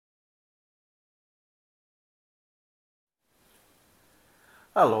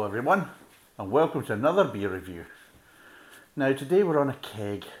Hello everyone and welcome to another beer review. Now today we're on a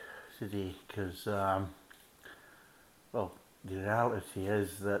keg today because well, the reality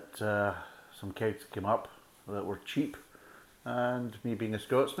is that some kegs came up that were cheap, and me being a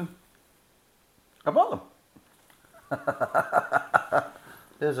Scotsman, I bought them.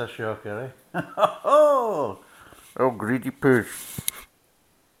 There's a shocker, eh? Oh greedy poo.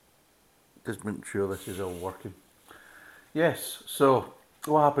 Just making sure this is all working. Yes, so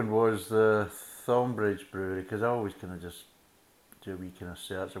what happened was the Thornbridge brewery, because I always kind of just do a wee kind of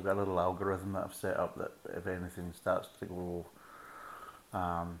search. I've got a little algorithm that I've set up that if anything starts to go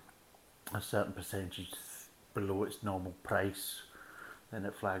a certain percentage below its normal price, then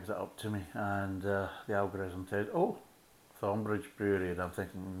it flags it up to me, and the algorithm says, "Oh, Thornbridge Brewery," and I'm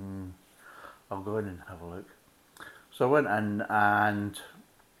thinking, I'll go in and have a look. So I went in, and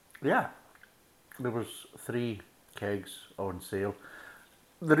yeah, there was 3 kegs on sale.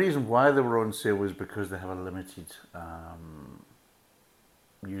 The reason why they were on sale was because they have a limited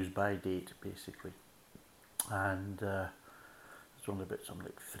use by date, basically, and it's only about something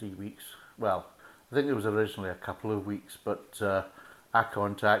like 3 weeks. Well, I think it was originally a couple of weeks, but I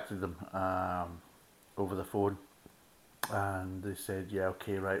contacted them over the phone, and they said, "Yeah,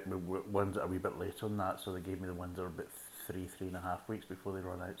 okay, right, ones that are a wee bit late on that," so they gave me the ones that are about 3.5 weeks before they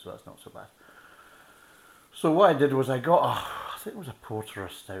run out, so that's not so bad. So what I did was I got I think it was a porter or a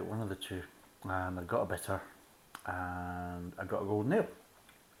stout, one of the two, and I got a bitter, and I got a golden ale.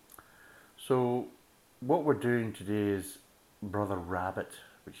 So what we're doing today is Brother Rabbit,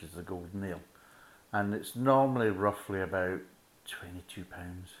 which is the golden ale, and it's normally roughly about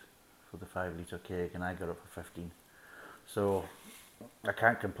 £22 for the 5 litre keg, and I got it for 15. So I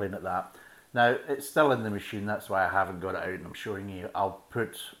can't complain at that. Now it's still in the machine, that's why I haven't got it out and I'm showing you. I'll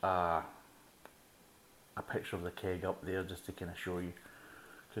put a picture of the keg up there just to kind of show you,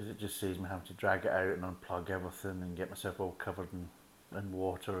 because it just saves me having to drag it out and unplug everything and get myself all covered in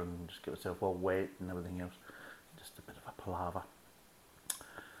water and just get myself all wet and everything else. Just a bit of a palaver.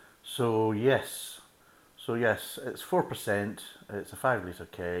 So yes, it's 4%. It's a 5 litre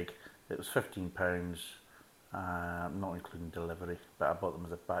keg. It was £15, not including delivery. But I bought them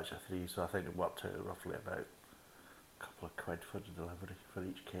as a batch of 3, so I think it worked out roughly about a couple of quid for the delivery for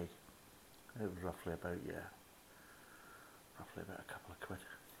each keg. It was roughly about a couple of quid.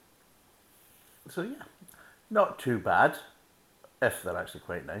 So yeah, not too bad, if they're actually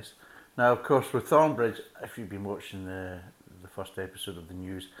quite nice. Now, of course, with Thornbridge, if you've been watching the first episode of the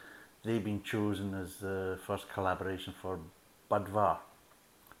news, they've been chosen as the first collaboration for Budvar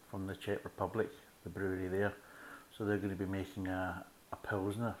from the Czech Republic, the brewery there. So they're going to be making a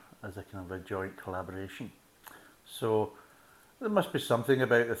Pilsner as a kind of a joint collaboration. So there must be something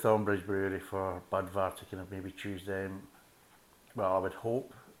about the Thornbridge brewery for Budvar to kind of maybe choose them. Well, I would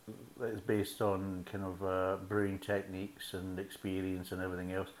hope that it's based on kind of brewing techniques and experience and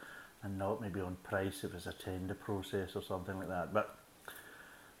everything else, and not maybe on price if it's a tender process or something like that. But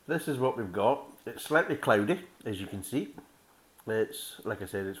this is what we've got. It's slightly cloudy, as you can see. It's, like I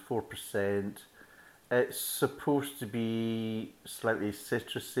said, it's 4%. It's supposed to be slightly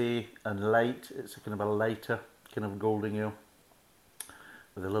citrusy and light. It's a kind of a lighter kind of golden ale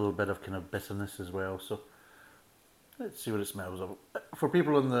with a little bit of kind of bitterness as well. So let's see what it smells of. For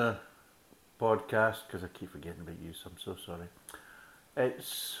people on the podcast, because I keep forgetting about you, so I'm so sorry.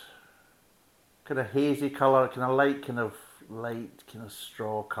 It's kind of hazy colour, kind of light kind of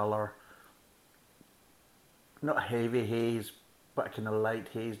straw colour. Not heavy haze, but a kind of light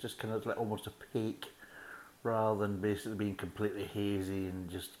haze, just kind of like almost opaque, rather than basically being completely hazy and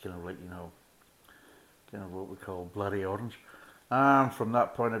just kind of like, kind of what we call bloody orange. From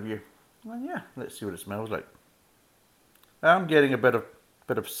that point of view, well, yeah, let's see what it smells like. I'm getting a bit of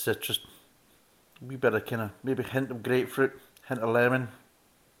citrus, a wee bit of kind of maybe hint of grapefruit, hint of lemon,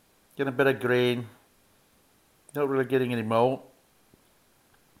 getting a bit of grain. Not really getting any malt.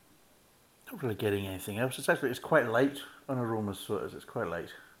 Not really getting anything else. It's quite light on aromas, so it is. It's quite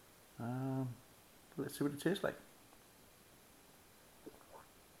light. Let's see what it tastes like.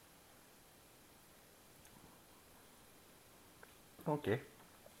 Okay.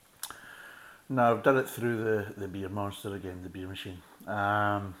 Now I've done it through the beer monster again, the beer machine.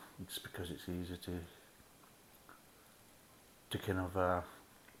 Just because it's easy to kind of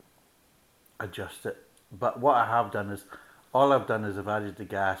adjust it. But what I have done is, all I've done is I've added the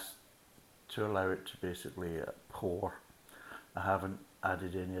gas to allow it to basically pour. I haven't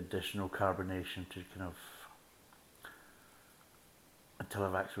added any additional carbonation to kind of until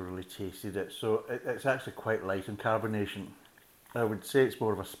I've actually really tasted it. So it's actually quite light in carbonation. I would say it's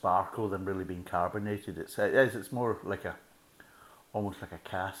more of a sparkle than really being carbonated. It's more like a almost like a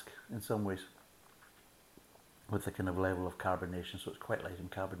cask in some ways, with the kind of level of carbonation. So it's quite light in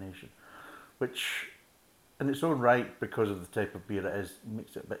carbonation, which in its own right, because of the type of beer it is,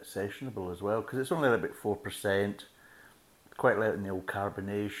 makes it a bit sessionable as well, because it's only about 4%, quite light in the old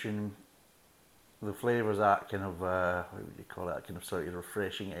carbonation. The flavours that kind of, what would you call it, kind of slightly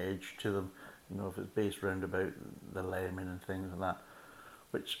refreshing edge to them, if it's based round about the lemon and things like that,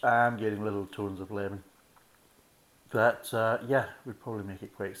 which I'm getting little tones of lemon. That, yeah, would probably make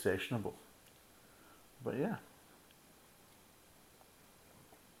it quite sessionable. But yeah,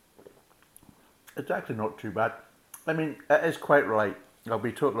 it's actually not too bad. I mean, it is quite light. I'll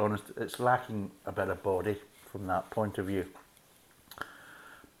be totally honest, it's lacking a bit of body from that point of view.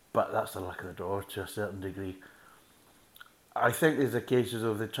 But that's the luck of the draw to a certain degree. I think there's a cases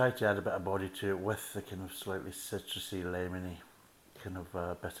of they try to add a bit of body to it with the kind of slightly citrusy, lemony kind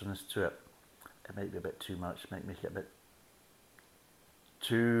of bitterness to it. It might be a bit too much, might make it a bit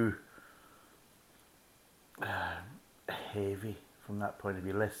too heavy from that point of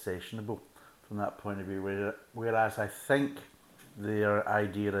view, less sessionable from that point of view. Whereas I think their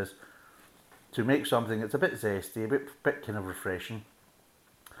idea is to make something that's a bit zesty, a bit kind of refreshing,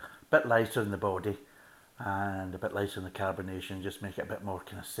 a bit lighter in the body, and a bit lighter in the carbonation, just make it a bit more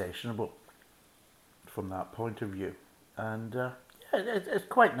kind of sessionable from that point of view. And yeah, it's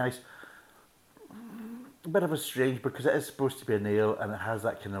quite nice. A bit of a strange, because it is supposed to be an ale and it has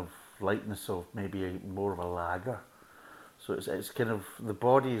that kind of lightness of maybe more of a lager. So it's kind of, the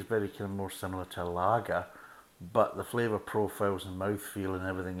body is very kind of more similar to a lager, but the flavour profiles and mouthfeel and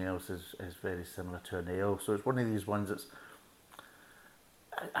everything else is very similar to an ale. So it's one of these ones that's,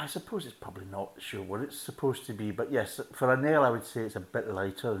 I suppose it's probably not sure what it's supposed to be, but yes, for an ale I would say it's a bit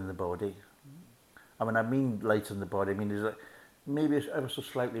lighter in the body. I mean lighter in the body, I mean is it maybe it's ever so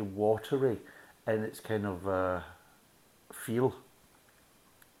slightly watery in its kind of feel,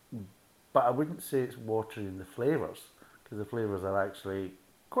 but I wouldn't say it's watery in the flavours, because the flavours are actually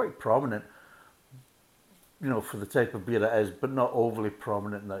quite prominent, for the type of beer it is, but not overly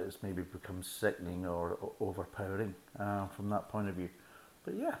prominent that it's maybe become sickening or overpowering from that point of view.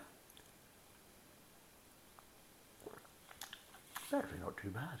 But yeah, it's actually not too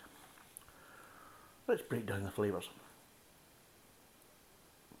bad. Let's break down the flavours.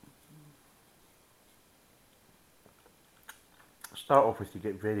 Start off with, you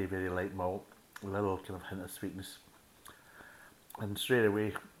get very, very light malt, a little kind of hint of sweetness, and straight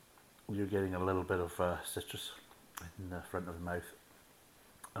away you're getting a little bit of citrus in the front of the mouth.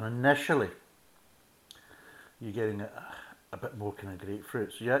 And initially you're getting a bit more kind of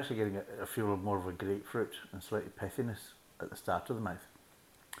grapefruit, so you're actually getting a feel of more of a grapefruit and slightly pithiness at the start of the mouth.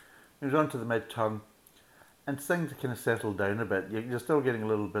 Moves on to the mid-tongue, and things kind of settle down a bit. You're still getting a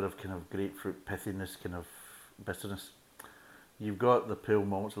little bit of kind of grapefruit pithiness, kind of bitterness. You've got the pale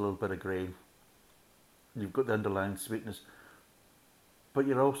malts, a little bit of grain. You've got the underlying sweetness, but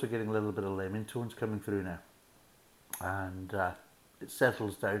you're also getting a little bit of lemon tones coming through now. And it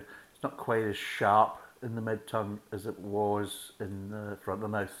settles down. It's not quite as sharp in the mid-tongue as it was in the front of the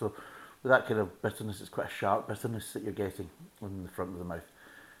mouth. So with that kind of bitterness, it's quite a sharp bitterness that you're getting in the front of the mouth.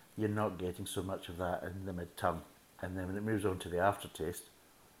 You're not getting so much of that in the mid-tongue. And then when it moves on to the aftertaste,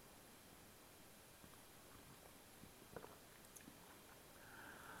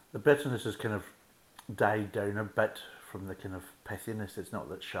 the bitterness has kind of died down a bit from the kind of pithiness. It's not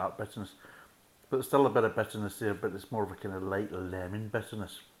that sharp bitterness, but there's still a bit of bitterness there, but it's more of a kind of light lemon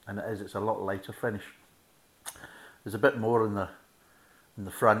bitterness. And it's a lot lighter finish. There's a bit more in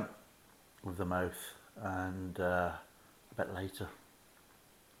the front of the mouth, and a bit lighter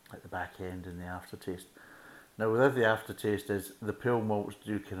at the back end in the aftertaste. Now, without the aftertaste is the pale malts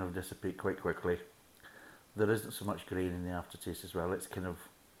do kind of dissipate quite quickly. There isn't so much grain in the aftertaste as well. It's kind of,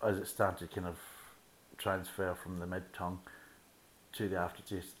 as it started kind of transfer from the mid-tongue to the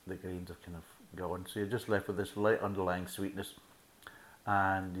aftertaste, the grains have kind of gone. So you're just left with this light underlying sweetness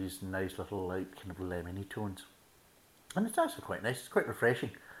and these nice little light kind of lemony tones. And it's actually quite nice, it's quite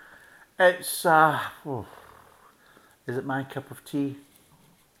refreshing. It's, is it my cup of tea?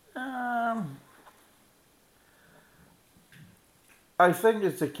 I think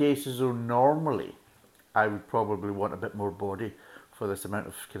it's the case as though normally I would probably want a bit more body for this amount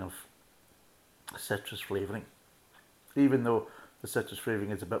of kind of citrus flavouring. Even though the citrus flavouring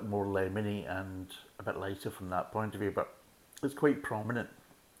is a bit more lemony and a bit lighter from that point of view, but it's quite prominent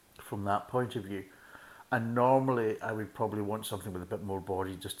from that point of view. And normally I would probably want something with a bit more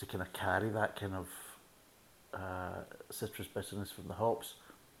body just to kind of carry that kind of citrus bitterness from the hops.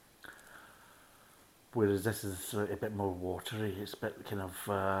 Whereas this is a bit more watery, it's a bit kind of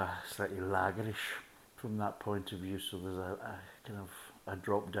slightly lagerish from that point of view. So there's a kind of a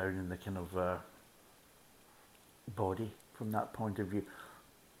drop down in the kind of body from that point of view.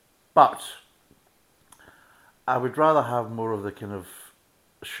 But I would rather have more of the kind of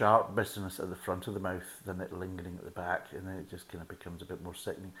sharp business at the front of the mouth than it lingering at the back, and then it just kind of becomes a bit more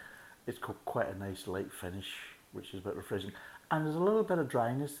sickening. It's got quite a nice light finish, which is a bit refreshing. And there's a little bit of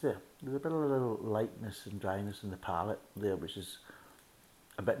dryness there. There's a bit of a little lightness and dryness in the palate there, which is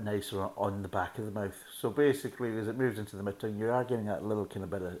a bit nicer on the back of the mouth. So basically, as it moves into the mid-tongue, you are getting that little kind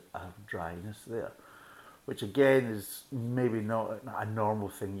of bit of dryness there, which again is maybe not a normal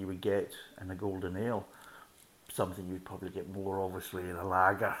thing you would get in a golden ale. Something you'd probably get more obviously in a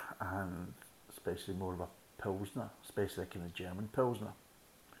lager, and especially more of a pilsner, especially like in a German pilsner.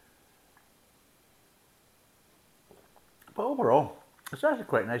 But overall, it's actually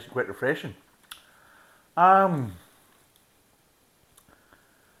quite nice and quite refreshing.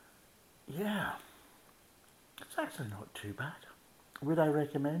 Yeah, it's actually not too bad. Would I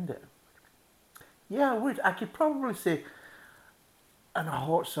recommend it? Yeah, I would. I could probably say on a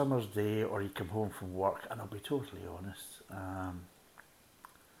hot summer's day, or you come home from work, and I'll be totally honest, a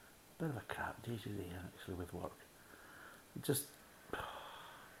bit of a crap day today actually with work. Just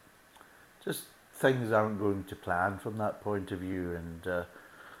things aren't going to plan from that point of view, and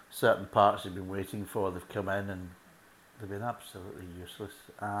certain parts you've been waiting for, they've come in and they've been absolutely useless,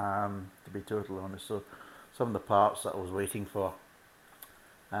 to be totally honest. So some of the parts that I was waiting for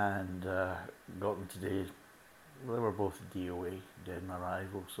and got them today, they were both DOA, dead on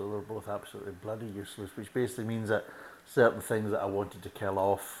arrival, so they were both absolutely bloody useless, which basically means that certain things that I wanted to kill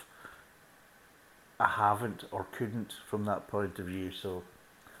off, I haven't or couldn't from that point of view. So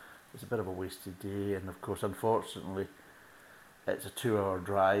it's a bit of a wasted day, and of course, unfortunately, it's a 2-hour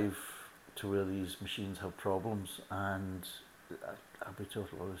drive to where these machines have problems, and I'll be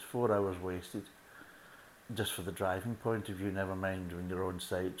totally honest, 4 hours wasted just for the driving point of view, never mind when you're on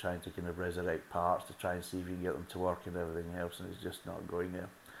site trying to kind of resurrect parts to try and see if you can get them to work and everything else, and it's just not going there.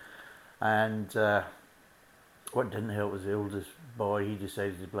 And what didn't help was the oldest boy, he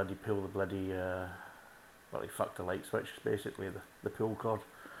decided to bloody pull the bloody, well, he fucked the light switch, basically, the pull cord,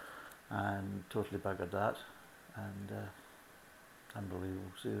 and totally buggered that, and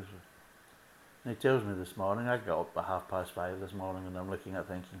unbelievable, seriously. And he tells me this morning, I got up at 5:30 this morning, and I'm looking at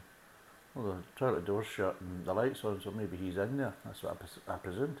thinking, well, the toilet door's shut and the light's on, so maybe he's in there. That's what I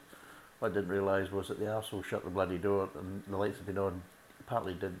presumed. What I didn't realise was that the arsehole shut the bloody door and the lights had been on.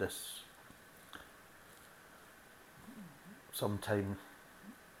 Partly did this sometime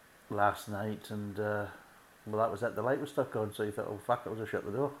last night, and well, that was it. The light was stuck on, so he thought, oh fuck, I'll just shut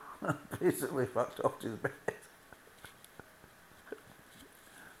the door. Basically fucked off to his bed.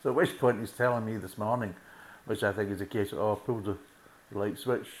 So at which point he's telling me this morning, which I think is a case of, oh, I pulled the light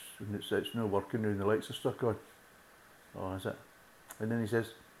switch and it's not working and the lights are stuck on. Oh, is it? And then he says,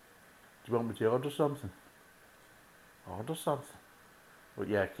 do you want me to order something? Order something? Well,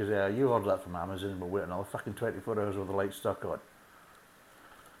 yeah, because you ordered that from Amazon and we'll wait another fucking 24 hours with the lights stuck on.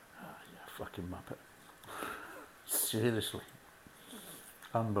 Oh, yeah, fucking muppet. Seriously.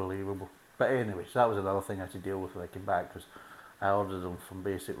 Unbelievable. But anyway, so that was another thing I had to deal with when I came back, because I ordered them from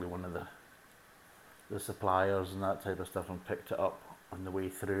basically one of the suppliers and that type of stuff, and picked it up on the way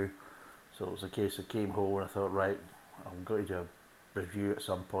through. So it was a case I came home and I thought, right, I'm going to do a review at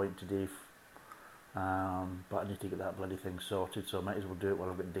some point today, but I need to get that bloody thing sorted, so I might as well do it while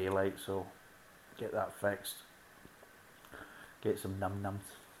I've got daylight. So get that fixed, get some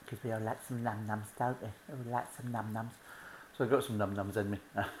num-nums, because we all like some num-nums, don't we? We like some num-nums. So I got some num-nums in me,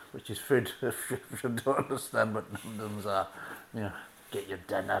 which is food, if you don't understand what num-nums are. You know, get your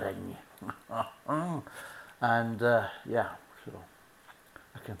dinner in you. And yeah, so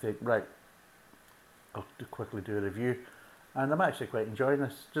I can think, right, I'll quickly do a review. And I'm actually quite enjoying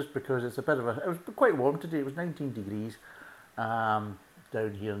this, just because it's a bit of a, it was quite warm today, it was 19 degrees down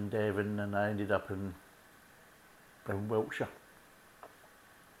here in Devon, and I ended up in Wiltshire.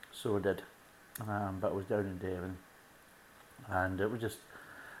 So I did, but I was down in Devon, and it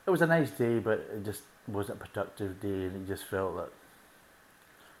was a nice day, but it just wasn't a productive day, and it just felt that,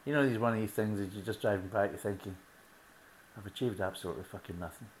 you know, one of these things that you're just driving back, you're thinking, I've achieved absolutely fucking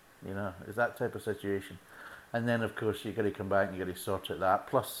nothing, you know, it's that type of situation. And then of course you've got to come back and you've got to sort out that,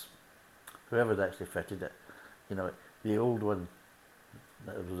 plus whoever's actually fitted it, you know, the old one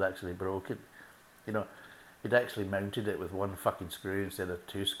that was actually broken, you know, he'd actually mounted it with one fucking screw instead of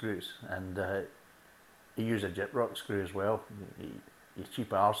 2 screws, and he used a gyprock screw as well. He's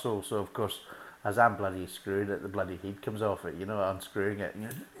cheap arsehole, so of course as I'm bloody screwing it, the bloody head comes off it, you know, unscrewing it,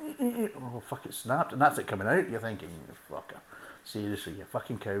 and oh fuck, it snapped, and that's it coming out. You're thinking, fucker, seriously, you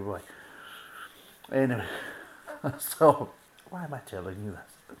fucking cowboy. Anyway, so why am I telling you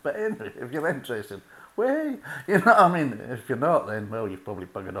this? But anyway, if you're interested, well, you know what I mean? If you're not, then, well, you've probably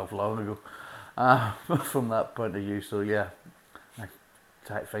buggered off long ago from that point of view. So, yeah, I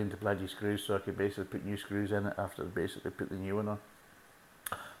tried to find the bloody screws so I could basically put new screws in it after I basically put the new one on.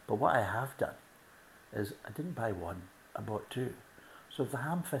 But what I have done is I didn't buy one, I bought two. So if the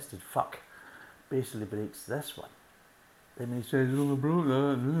ham-fisted fuck basically breaks this one, then he says, oh, I broke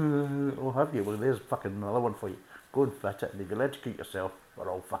that. Oh, have you? Well, there's fucking another one for you. Go and fit it, and if you electrocute yourself, we'll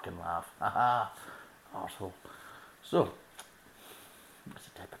all fucking laugh. Ha ha, arsehole. So, that's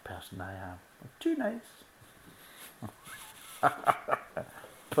the type of person I am. I'm too nice.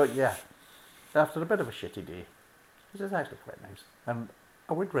 But yeah, after a bit of a shitty day, this is actually quite nice. And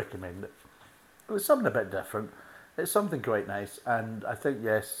I would recommend it. It's something a bit different. It's something quite nice, and I think,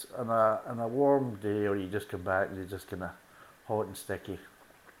 yes, on a warm day, or you just come back and you're just kind of hot and sticky,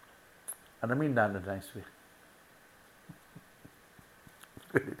 and I mean that in a nice way.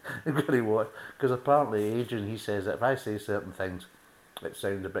 You've got to watch, because apparently Adrian, he says that if I say certain things, it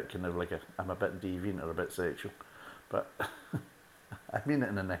sounds a bit kind of like I'm a bit deviant or a bit sexual, but I mean it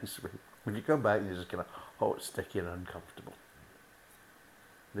in a nice way. When you come back and you're just kind of hot, sticky, and uncomfortable,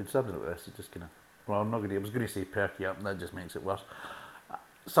 then something like this is just kind of, well, I was going to say perky up, and that just makes it worse.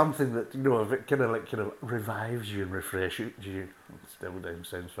 Something that, you know, if it kind of revives you and refreshes you. Still down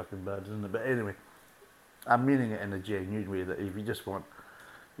sounds fucking bad, doesn't it? But anyway, I'm meaning it in a genuine way, that if you just want,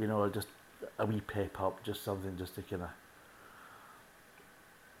 you know, just a wee pep up, just something just to kind of,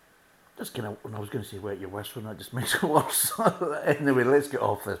 when I was going to say wet your whistle, that just makes it worse. Anyway, let's get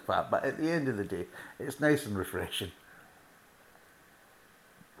off this part. But at the end of the day, it's nice and refreshing.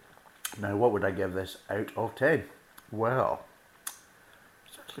 Now, what would I give this out of 10? Well,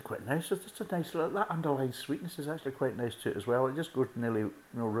 it's actually quite nice. It's just a nice, that underlying sweetness is actually quite nice to it as well. It just goes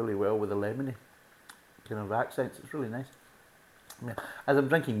really well with the lemony kind of accents. It's really nice. I mean, as I'm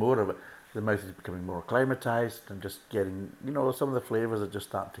drinking more of it, the mouth is becoming more acclimatised. I'm just getting, you know, some of the flavours are just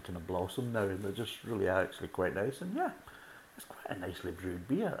starting to kind of blossom now, and they're just really actually quite nice. And yeah, it's quite a nicely brewed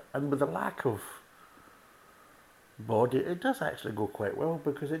beer. And with the lack of body, it does actually go quite well,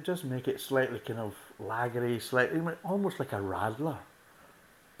 because it does make it slightly kind of lagery, slightly almost like a radler,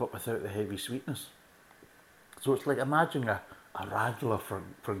 but without the heavy sweetness. So it's like, imagine a radler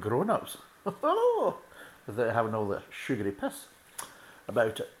for grown-ups without having all the sugary piss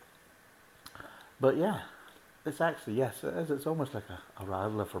about it. But yeah, it's actually, yes, it is. It's almost like a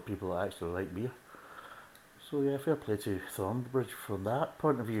radler for people that actually like beer. So yeah, fair play to Thornbridge from that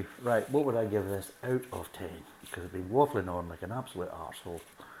point of view. Right, what would I give this out of 10? Because I've been waffling on like an absolute arsehole.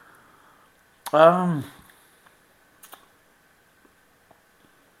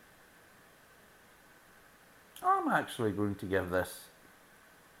 I'm actually going to give this,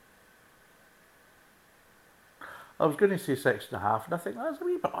 I was going to say 6.5, and I think that's a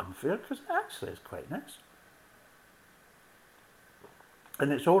wee bit unfair, because it actually is quite nice.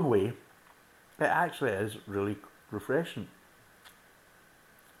 In its own way, it actually is really refreshing.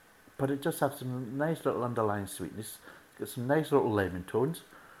 But it just has some nice little underlying sweetness. It's got some nice little lemon tones.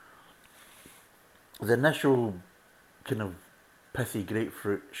 The initial kind of pithy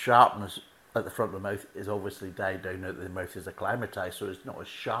grapefruit sharpness at the front of the mouth is obviously died down now that the mouth is acclimatised, so it's not as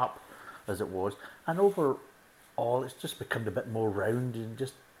sharp as it was. And overall, it's just become a bit more round, and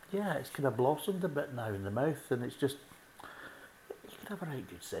just, yeah, it's kind of blossomed a bit now in the mouth, and it's just, you can have a right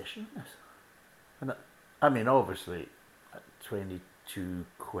good session in this. And I mean, obviously, at 22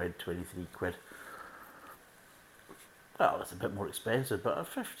 quid, 23 quid, well, it's a bit more expensive, but at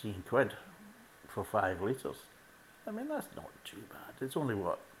 15 quid for 5 litres, I mean, that's not too bad. It's only,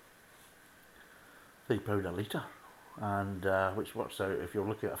 what, £3 a litre, and which works out, if you're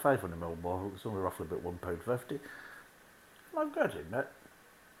looking at a 500ml bottle, it's only roughly about £1.50. I've got to admit,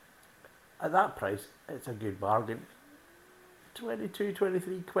 at that price, it's a good bargain. 22,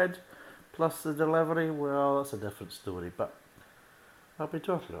 23 quid plus the delivery, well, that's a different story, but I'll be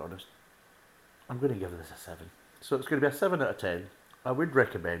totally honest, I'm going to give this a 7. So it's going to be a 7 out of 10. I would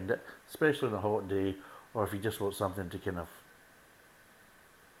recommend it, especially on a hot day, or if you just want something to kind of,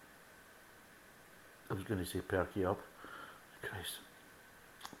 I was going to say perky up, Christ,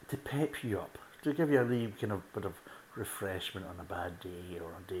 to pep you up, to give you a wee kind of bit of refreshment on a bad day,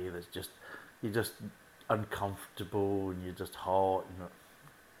 or a day that's just, you're just uncomfortable, and you're just hot and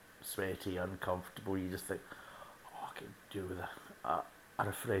sweaty, uncomfortable. You just think, oh, I could do with a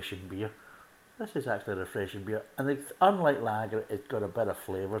refreshing beer. This is actually a refreshing beer, and it's, unlike lager, it's got a bit of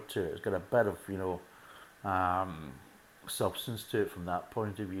flavour to it. It's got a bit of, you know, substance to it from that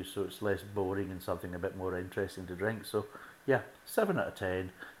point of view, so it's less boring and something a bit more interesting to drink. So yeah, 7 out of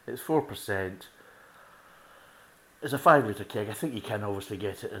 10. It's 4%. It's a 5 litre keg. I think you can obviously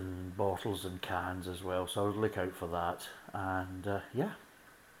get it in bottles and cans as well, so I would look out for that. And yeah,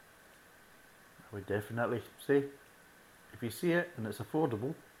 I would definitely say if you see it and it's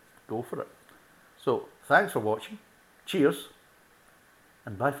affordable, go for it. So thanks for watching. Cheers,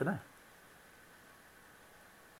 and bye for now.